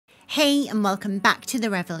Hey and welcome back to The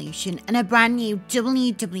Revolution and a brand new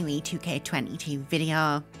WWE 2K22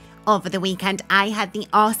 video. Over the weekend, I had the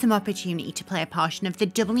awesome opportunity to play a portion of the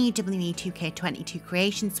WWE 2K22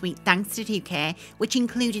 Creation Suite thanks to 2K, which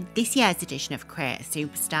included this year's edition of Create a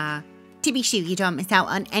Superstar. To be sure you don't miss out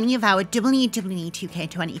on any of our WWE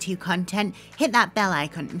 2K22 content, hit that bell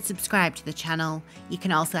icon and subscribe to the channel. You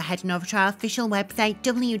can also head on over to our official website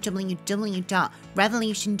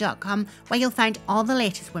www.revolution.com where you'll find all the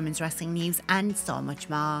latest women's wrestling news and so much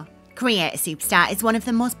more. Create a Superstar is one of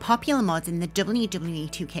the most popular mods in the WWE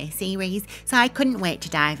 2K series, so I couldn't wait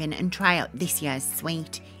to dive in and try out this year's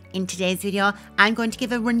suite. In today's video, I'm going to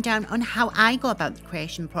give a rundown on how I go about the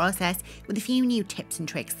creation process with a few new tips and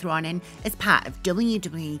tricks thrown in as part of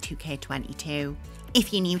WWE 2K22.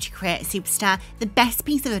 If you're new to Create a Superstar, the best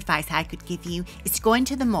piece of advice I could give you is to go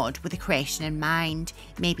into the mod with a creation in mind.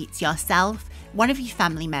 Maybe it's yourself, one of your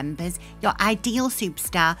family members, your ideal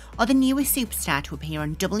superstar, or the newest superstar to appear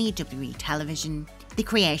on WWE television. The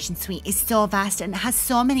creation suite is so vast and has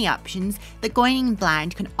so many options that going in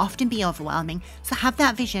blind can often be overwhelming, so have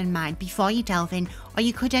that vision in mind before you delve in, or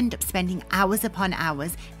you could end up spending hours upon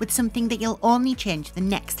hours with something that you'll only change the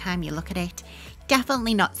next time you look at it.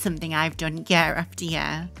 Definitely not something I've done year after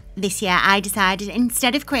year. This year I decided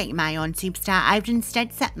instead of creating my own superstar, I would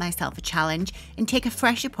instead set myself a challenge and take a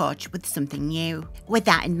fresh approach with something new. With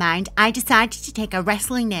that in mind, I decided to take a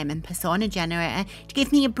wrestling name and persona generator to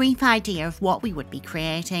give me a brief idea of what we would be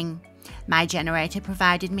creating. My generator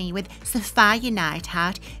provided me with Sophia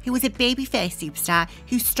Neidhart, who is a babyface superstar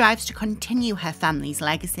who strives to continue her family's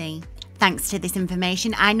legacy. Thanks to this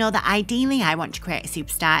information, I know that ideally I want to create a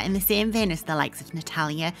superstar in the same vein as the likes of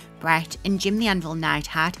Natalya, Brett and Jim the Anvil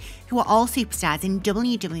Neidhart, who are all superstars in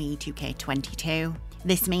WWE 2K22.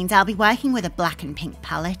 This means I'll be working with a black and pink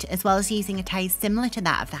palette, as well as using attires similar to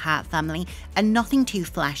that of the Hart family and nothing too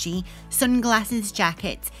flashy, sunglasses,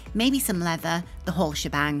 jackets, maybe some leather, the whole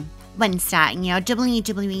shebang. When starting your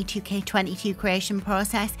WWE 2K22 creation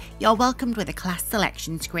process, you're welcomed with a class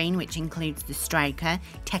selection screen which includes the Striker,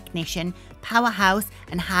 Technician, Powerhouse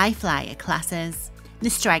and High Flyer classes. The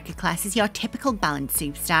Striker class is your typical balanced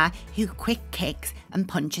superstar who quick kicks and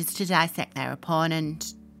punches to dissect their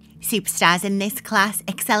opponent. Superstars in this class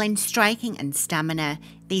excel in striking and stamina.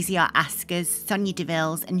 These are your Asukas, Sonya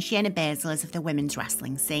Deville's and Shayna Baszler's of the women's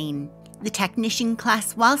wrestling scene. The Technician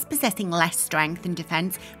class, whilst possessing less strength and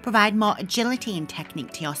defence, provide more agility and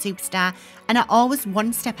technique to your superstar and are always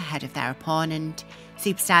one step ahead of their opponent.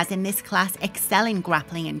 Superstars in this class excel in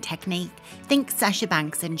grappling and technique. Think Sasha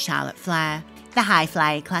Banks and Charlotte Flair. The High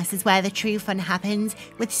Flyer class is where the true fun happens,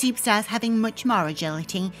 with superstars having much more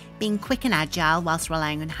agility, being quick and agile whilst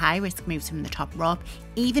relying on high-risk moves from the top rope,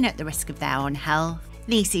 even at the risk of their own health.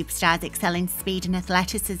 These superstars excel in speed and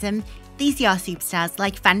athleticism. These are your superstars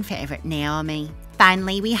like fan favourite Naomi.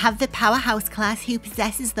 Finally, we have the Powerhouse class, who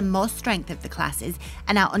possesses the most strength of the classes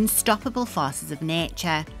and are unstoppable forces of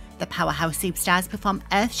nature. The Powerhouse superstars perform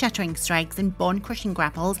earth-shattering strikes and bone-crushing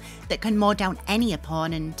grapples that can mow down any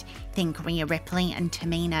opponent. Think Rhea Ripley and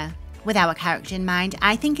Tamina. With our character in mind,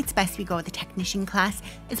 I think it's best we go with the Technician class,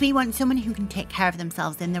 as we want someone who can take care of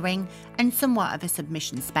themselves in the ring and somewhat of a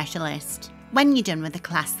submission specialist. When you're done with the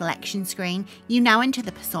class selection screen, you now enter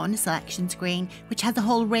the persona selection screen, which has a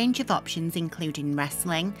whole range of options including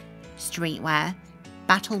wrestling, streetwear,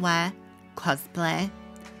 battlewear, cosplay,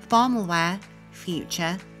 formal wear,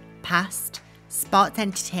 future, past, sports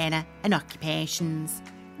entertainer and occupations.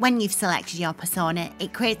 When you've selected your persona,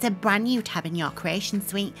 it creates a brand new tab in your creation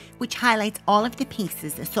suite which highlights all of the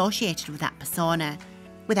pieces associated with that persona.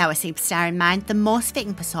 With our superstar in mind, the most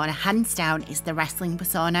fitting persona hands down is the wrestling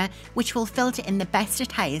persona, which will filter in the best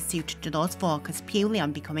attire suited to those focused purely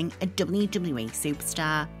on becoming a WWE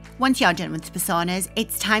superstar. Once you're done with personas,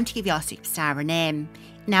 it's time to give your superstar a name.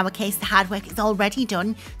 In our case, the hard work is already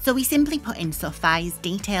done, so we simply put in Sophia's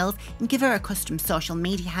details and give her a custom social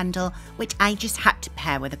media handle, which I just had to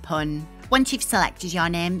pair with a pun. Once you've selected your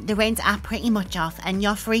name, the reins are pretty much off and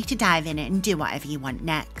you're free to dive in and do whatever you want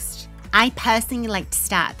next. I personally like to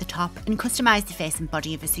start at the top and customise the face and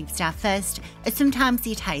body of a superstar first, as sometimes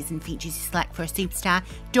the attires and features you select for a superstar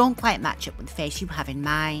don't quite match up with the face you have in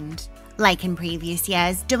mind. Like in previous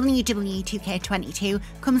years, WWE 2K22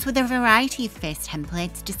 comes with a variety of face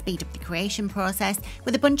templates to speed up the creation process,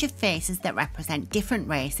 with a bunch of faces that represent different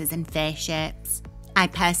races and face shapes. I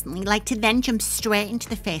personally like to then jump straight into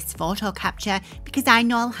the face photo capture because I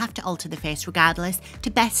know I'll have to alter the face regardless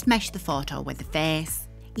to best mesh the photo with the face.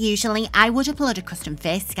 Usually I would upload a custom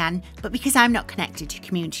face scan, but because I'm not connected to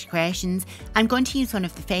community creations, I'm going to use one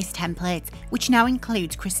of the face templates, which now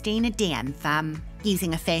includes Christina DM Fam.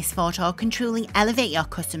 Using a face photo can truly elevate your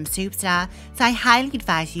custom superstar, so I highly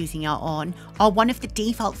advise using your own or one of the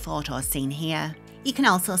default photos seen here. You can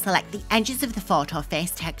also select the edges of the photo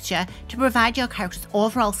face texture to provide your character's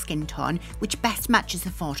overall skin tone which best matches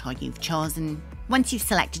the photo you've chosen. Once you've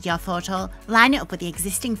selected your photo, line it up with the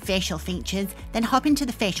existing facial features, then hop into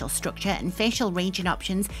the facial structure and facial region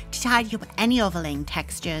options to tidy up any overlaying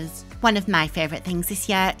textures. One of my favourite things this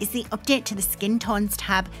year is the update to the skin tones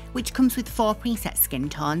tab, which comes with 4 preset skin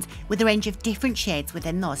tones with a range of different shades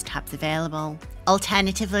within those tabs available.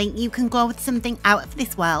 Alternatively, you can go with something out of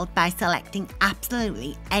this world by selecting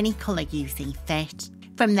absolutely any colour you see fit.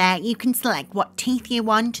 From there, you can select what teeth you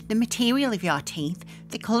want, the material of your teeth,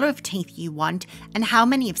 the colour of teeth you want, and how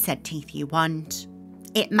many of said teeth you want.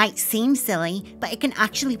 It might seem silly, but it can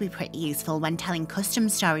actually be pretty useful when telling custom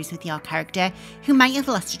stories with your character who might have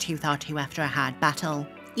lost a tooth or two after a hard battle.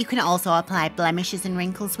 You can also apply blemishes and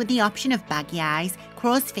wrinkles with the option of baggy eyes,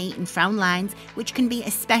 crow's feet and frown lines, which can be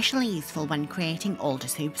especially useful when creating older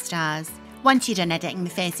superstars. Once you're done editing the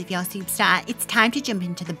face of your superstar, it's time to jump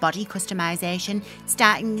into the body customization,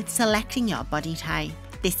 starting with selecting your body type.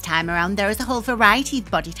 This time around, there is a whole variety of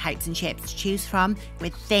body types and shapes to choose from,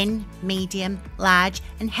 with thin, medium, large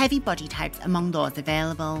and heavy body types among those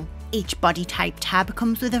available. Each body type tab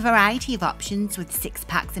comes with a variety of options, with 6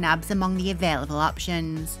 packs and abs among the available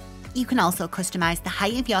options. You can also customise the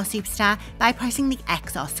height of your superstar by pressing the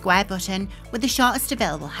X or square button, with the shortest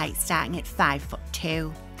available height starting at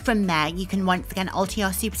 5'2". From there, you can once again alter your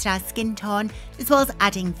superstar's skin tone, as well as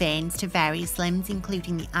adding veins to various limbs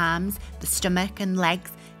including the arms, the stomach and legs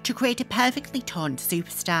to create a perfectly toned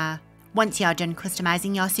superstar. Once you're done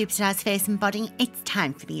customising your superstar's face and body, it's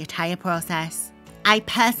time for the attire process. I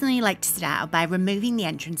personally like to start out by removing the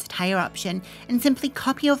entrance attire option and simply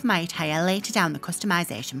copy over my attire later down the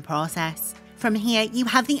customisation process. From here, you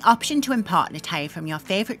have the option to import an attire from your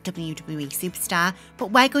favourite WWE superstar,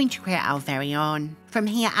 but we're going to create our very own. From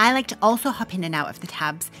here, I like to also hop in and out of the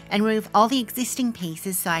tabs and remove all the existing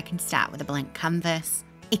pieces so I can start with a blank canvas.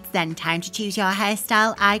 It's then time to choose your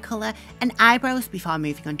hairstyle, eye colour and eyebrows before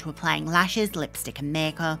moving on to applying lashes, lipstick and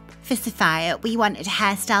makeup. For Sapphire, we wanted a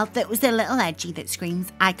hairstyle that was a little edgy that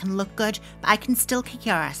screams, I can look good, but I can still kick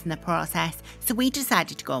your ass in the process, so we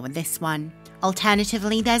decided to go with this one.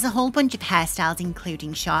 Alternatively, there's a whole bunch of hairstyles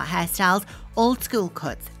including short hairstyles, old school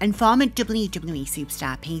cuts and former WWE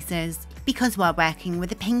superstar pieces. Because we're working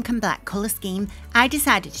with a pink and black colour scheme, I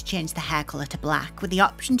decided to change the hair colour to black with the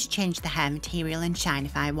option to change the hair material and shine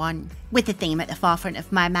if I want. With the theme at the forefront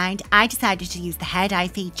of my mind, I decided to use the hair dye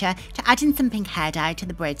feature to add in some pink hair dye to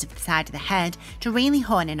the braids of the side of the head to really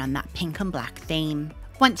hone in on that pink and black theme.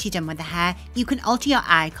 Once you're done with the hair, you can alter your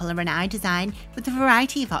eye colour and eye design with a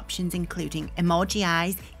variety of options including emoji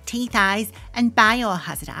eyes, teeth eyes and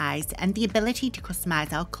biohazard eyes, and the ability to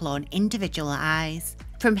customise our clone individual eyes.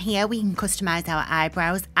 From here, we can customise our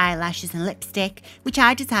eyebrows, eyelashes and lipstick, which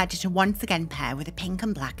I decided to once again pair with a pink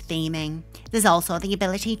and black theming. There's also the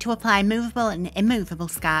ability to apply movable and immovable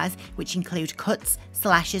scars, which include cuts,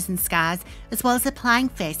 slashes and scars, as well as applying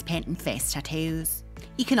face paint and face tattoos.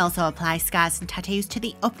 You can also apply scars and tattoos to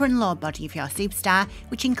the upper and lower body of your superstar,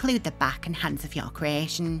 which include the back and hands of your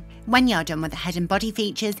creation. When you're done with the head and body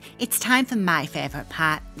features, it's time for my favourite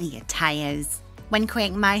part, the attires. When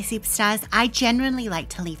creating my superstars, I generally like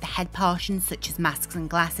to leave the head portions such as masks and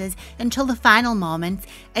glasses until the final moments,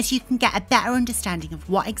 as you can get a better understanding of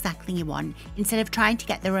what exactly you want instead of trying to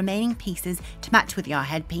get the remaining pieces to match with your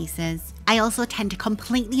head pieces. I also tend to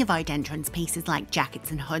completely avoid entrance pieces like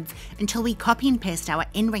jackets and hoods until we copy and paste our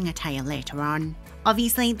in-ring attire later on.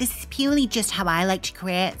 Obviously, this is purely just how I like to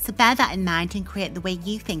create, so bear that in mind and create the way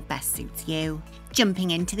you think best suits you.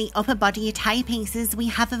 Jumping into the upper body attire pieces, we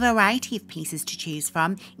have a variety of pieces to choose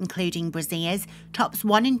from, including brassieres, tops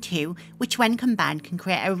 1 and 2, which when combined can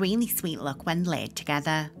create a really sweet look when laid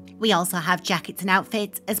together. We also have jackets and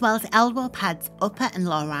outfits, as well as elbow pads, upper and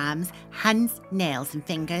lower arms, hands, nails and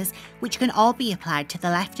fingers, which can all be applied to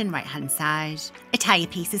the left and right hand side. Attire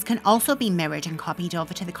pieces can also be mirrored and copied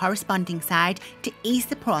over to the corresponding side to ease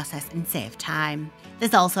the process and save time.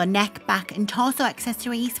 There's also neck, back and torso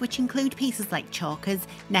accessories, which include pieces like chokers,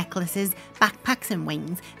 necklaces, backpacks and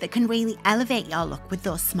wings that can really elevate your look with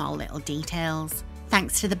those small little details.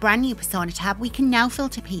 Thanks to the brand new persona tab, we can now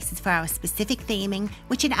filter pieces for our specific theming,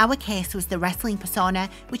 which in our case was the wrestling persona,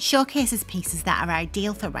 which showcases pieces that are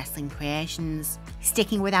ideal for wrestling creations.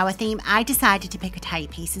 Sticking with our theme, I decided to pick attire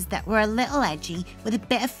pieces that were a little edgy with a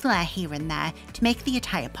bit of flair here and there to make the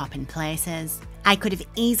attire pop in places. I could have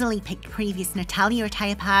easily picked previous Natalia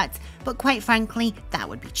attire parts, but quite frankly, that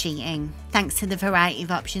would be cheating. Thanks to the variety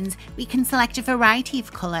of options, we can select a variety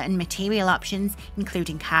of colour and material options,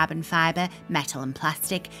 including carbon fibre, metal and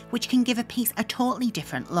plastic, which can give a piece a totally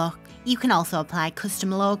different look. You can also apply custom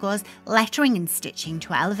logos, lettering and stitching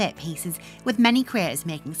to elevate pieces, with many creators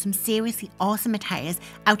making some seriously awesome attires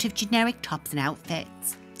out of generic tops and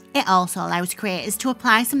outfits. It also allows creators to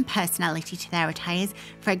apply some personality to their attires.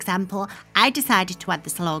 For example, I decided to add the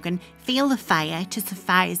slogan, "Feel the Fire" to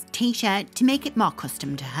Sophia's t-shirt to make it more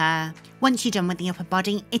custom to her. Once you're done with the upper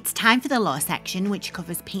body, it's time for the lower section, which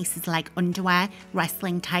covers pieces like underwear,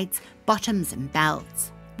 wrestling tights, bottoms and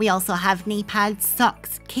belts. We also have knee pads,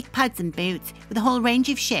 socks, kick pads and boots, with a whole range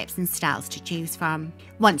of shapes and styles to choose from.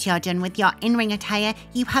 Once you're done with your in-ring attire,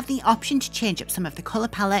 you have the option to change up some of the colour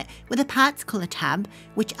palette with a parts colour tab,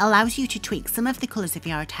 which allows you to tweak some of the colours of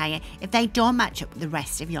your attire if they don't match up with the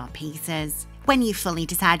rest of your pieces. When you've fully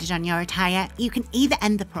decided on your attire, you can either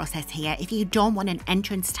end the process here if you don't want an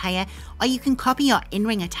entrance attire, or you can copy your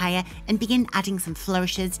in-ring attire and begin adding some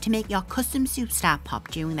flourishes to make your custom superstar pop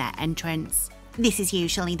during their entrance. This is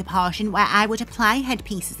usually the portion where I would apply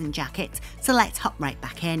headpieces and jackets, so let's hop right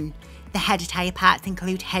back in. The head attire parts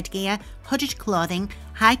include headgear, hooded clothing,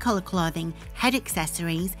 high collar clothing, head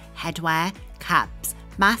accessories, headwear, caps,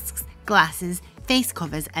 masks, glasses, face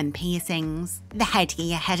covers and piercings. The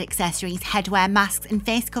headgear, head accessories, headwear, masks and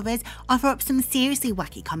face covers offer up some seriously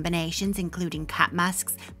wacky combinations, including cat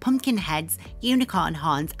masks, pumpkin heads, unicorn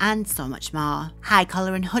horns and so much more. High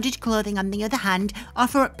collar and hooded clothing, on the other hand,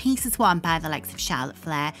 offer up pieces worn by the likes of Charlotte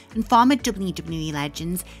Flair and former WWE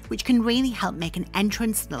legends, which can really help make an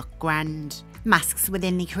entrance look grand. Masks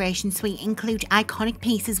within the Creation Suite include iconic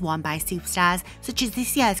pieces worn by superstars such as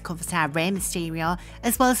this year's cover star Rey Mysterio,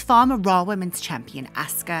 as well as former Raw Women's Champion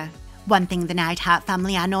Asuka. One thing the Neidhart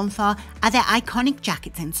family are known for are their iconic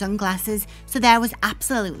jackets and sunglasses, so there was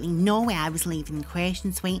absolutely no way I was leaving the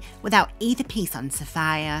Creation Suite without either piece on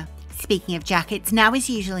Sophia. Speaking of jackets, now is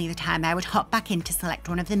usually the time I would hop back in to select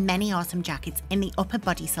one of the many awesome jackets in the upper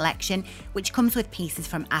body selection, which comes with pieces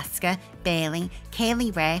from Asuka, Bayley,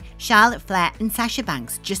 Kaylee Ray, Charlotte Flair and Sasha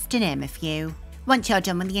Banks, just to name a few. Once you're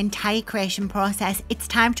done with the entire creation process, it's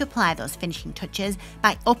time to apply those finishing touches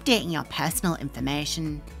by updating your personal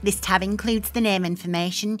information. This tab includes the name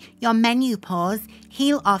information, your menu pose,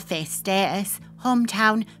 heel or face status,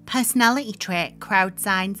 hometown, personality trait, crowd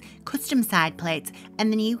signs, custom side plates,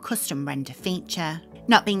 and the new custom render feature.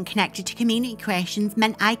 Not being connected to community creations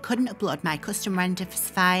meant I couldn't upload my custom render for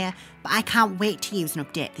Sophia, but I can't wait to use and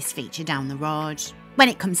update this feature down the road. When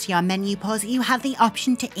it comes to your menu pose, you have the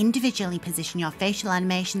option to individually position your facial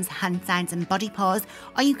animations, hand signs and body pose,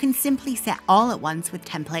 or you can simply set all at once with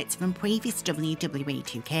templates from previous WWE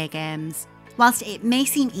 2K games. Whilst it may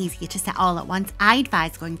seem easier to set all at once, I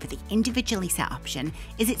advise going for the individually set option,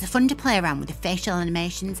 as it's fun to play around with the facial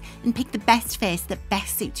animations and pick the best face that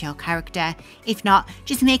best suits your character. If not,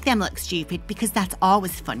 just make them look stupid, because that's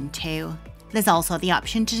always fun too. There's also the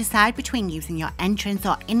option to decide between using your entrance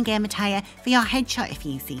or in-game attire for your headshot if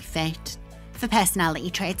you see fit. For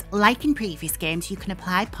personality traits, like in previous games, you can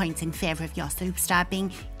apply points in favour of your superstar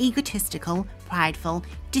being egotistical, prideful,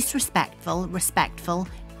 disrespectful, respectful,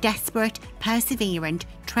 desperate, perseverant,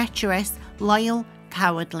 treacherous, loyal,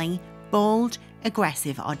 cowardly, bold,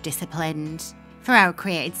 aggressive or disciplined. For our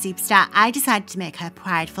created superstar, I decided to make her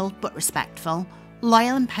prideful but respectful,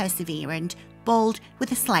 loyal and perseverant, bold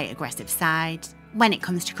with a slight aggressive side. When it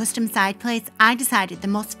comes to custom side plates, I decided the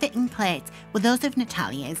most fitting plates were those of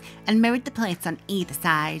Natalia's and mirrored the plates on either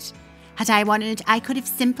side. Had I wanted, I could have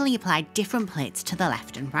simply applied different plates to the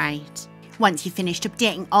left and right. Once you've finished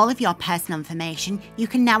updating all of your personal information, you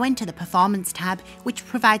can now enter the Performance tab, which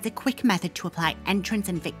provides a quick method to apply entrance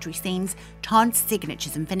and victory scenes, taunts,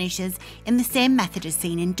 signatures and finishes in the same method as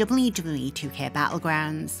seen in WWE 2K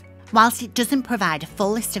Battlegrounds. Whilst it doesn't provide a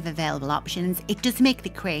full list of available options, it does make the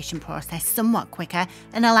creation process somewhat quicker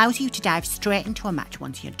and allows you to dive straight into a match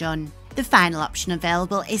once you're done. The final option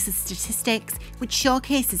available is the Statistics, which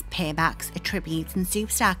showcases paybacks, attributes and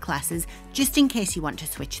superstar classes, just in case you want to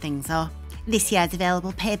switch things up. This year's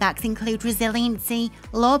available paybacks include Resiliency,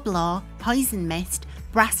 Low Blow, Poison Mist,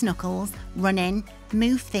 Brass Knuckles, Run-In,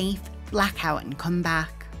 Move Thief, Blackout and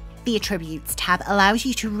Comeback. The Attributes tab allows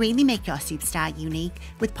you to really make your superstar unique,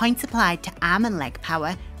 with points applied to arm and leg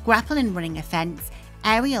power, grapple and running offense,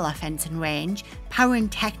 aerial offense and range, power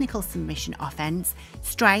and technical submission offense,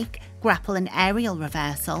 strike, grapple and aerial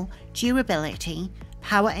reversal, durability,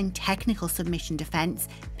 power and technical submission defense,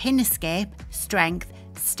 pin escape, strength,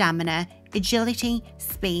 stamina, agility,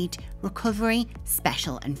 speed, recovery,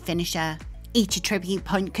 special and finisher. Each attribute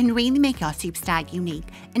point can really make your superstar unique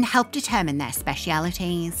and help determine their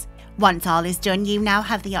specialities. Once all is done, you now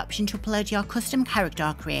have the option to upload your custom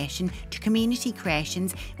character creation to community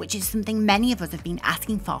creations, which is something many of us have been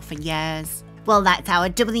asking for years. Well, that's our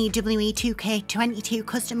WWE 2K22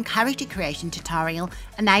 custom character creation tutorial,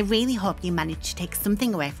 and I really hope you managed to take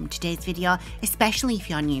something away from today's video, especially if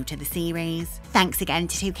you're new to the series. Thanks again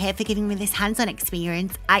to 2K for giving me this hands-on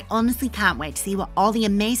experience. I honestly can't wait to see what all the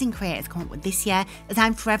amazing creators come up with this year, as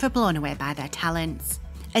I'm forever blown away by their talents.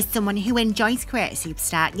 As someone who enjoys Create a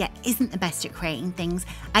Superstar yet isn't the best at creating things,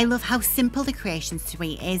 I love how simple the creation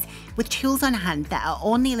suite is, with tools on hand that are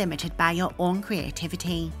only limited by your own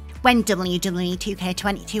creativity. When WWE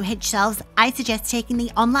 2K22 hits shelves, I suggest taking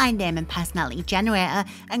the online name and personality generator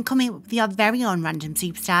and coming up with your very own random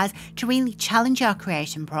superstars to really challenge your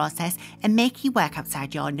creation process and make you work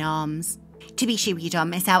outside your norms. To be sure you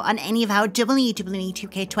don't miss out on any of our WWE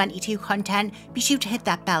 2K22 content, be sure to hit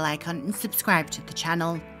that bell icon and subscribe to the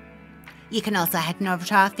channel. You can also head over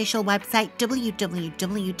to our official website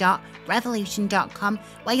www.revolution.com,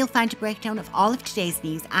 where you'll find a breakdown of all of today's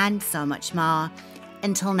news and so much more.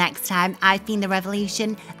 Until next time, I've been The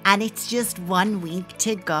Revolution, and it's just 1 week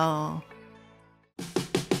to go.